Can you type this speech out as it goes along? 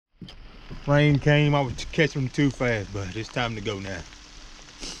Rain came, I was catching them too fast, but it's time to go now.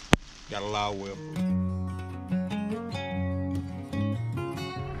 Got a lot of well.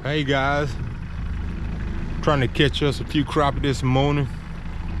 Hey guys, trying to catch us a few crappie this morning.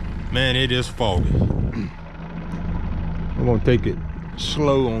 Man, it is foggy. I'm gonna take it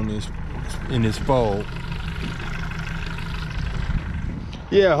slow on this in this fog.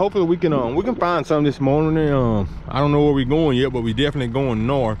 Yeah, hopefully we can find some this morning. I don't know where we're going yet, but we definitely going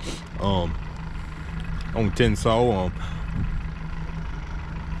north. On Tensaw.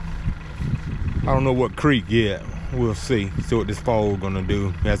 I don't know what creek yet. We'll see what this fog gonna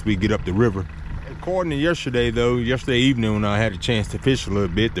do as we get up the river. According to yesterday though, yesterday evening when I had a chance to fish a little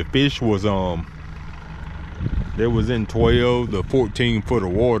bit, the fish was there was in 12 to 14 foot of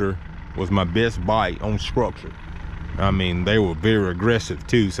water was my best bite on structure. I mean, they were very aggressive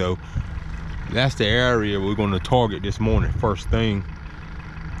too, so that's the area we're gonna target this morning first thing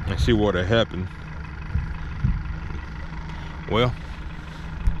and see what'll happen. Well,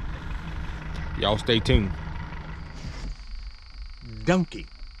 y'all stay tuned. Donkey.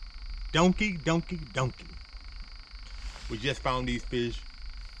 We just found these fish.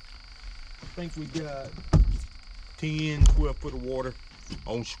 I think we got 10, 12 foot of water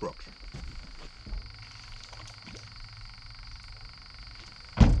on structure.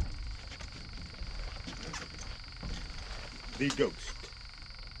 The ghost.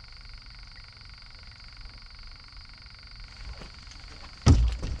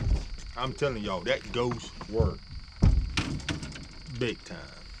 I'm telling y'all, that ghost worked big time.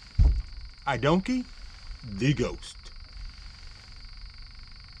 I donkey, the ghost.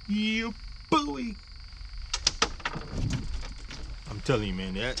 Yeah, boy. I'm telling you,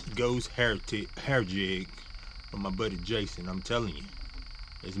 man, that ghost hair jig from my buddy Jason. I'm telling you,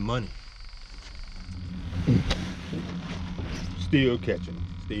 it's money. Still catching.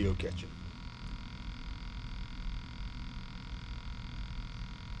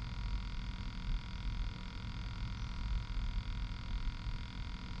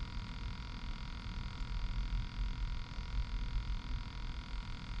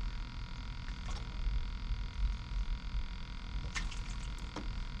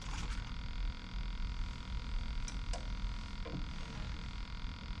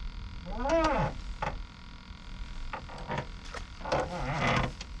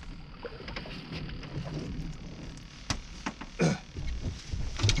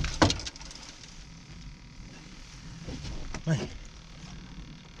 Man.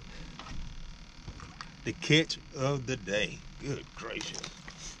 The catch of the day. Good gracious.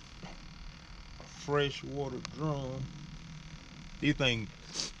 A freshwater drum. These things,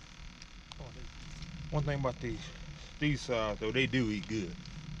 one thing about these sides though, they do eat good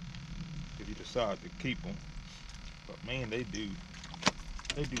if you decide to keep them. But man, they do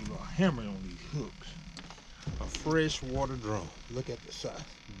a hammer on these hooks. A freshwater drum. Look at the size.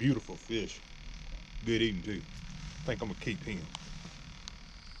 Beautiful fish. Good eating too. I think I'm gonna keep him.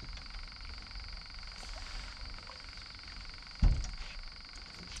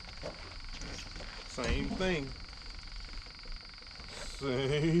 Same thing.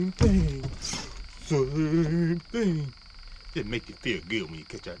 Just make you feel good when you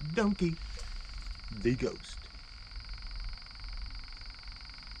catch a donkey, the ghost.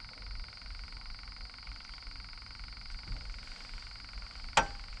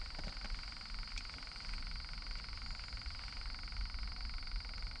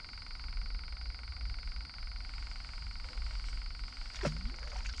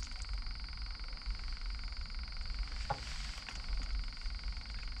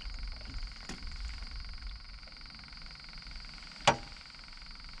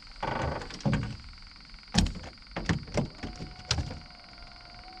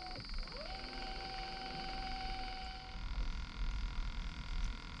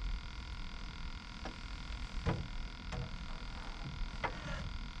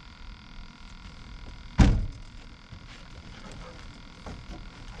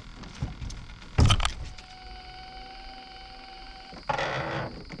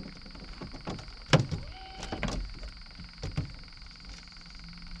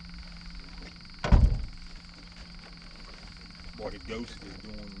 Boy, the ghost is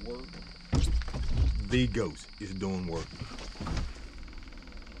doing work. The ghost is doing work.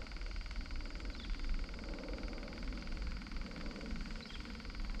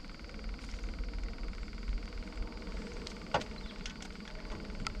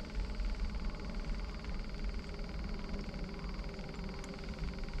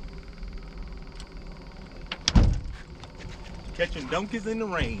 Catching donkeys in the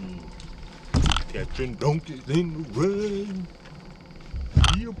rain. Catching donkeys in the rain.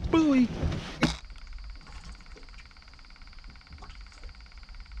 Yeah, boy.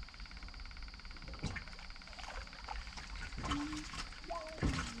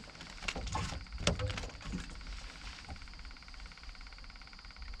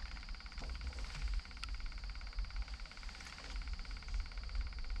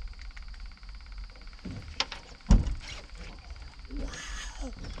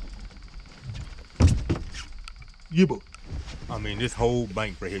 Yeah, boy. I mean, this whole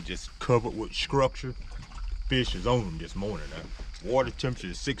bank right here just covered with structure. Fish is on them this morning. Water temperature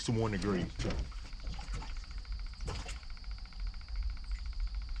is 61 degrees.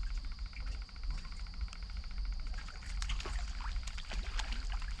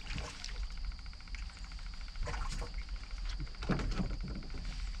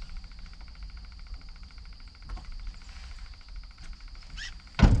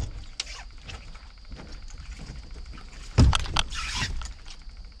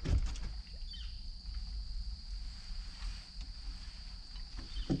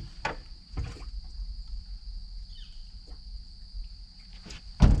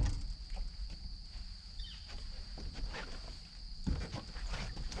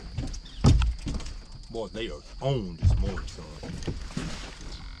 Boy, they are on this morning, son.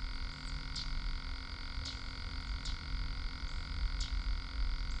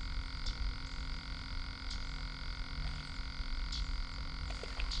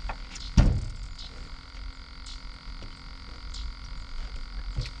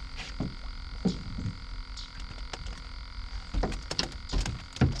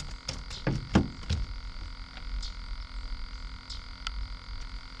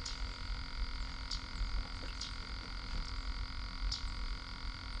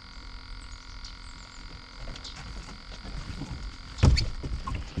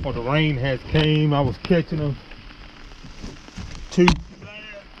 Well, the rain has came. I was catching them too.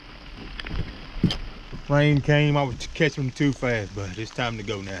 Rain came. I was catching them too fast, but it's time to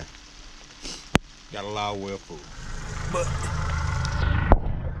go now. Got a lot of well full, but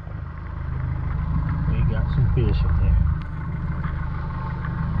we got some fish in there.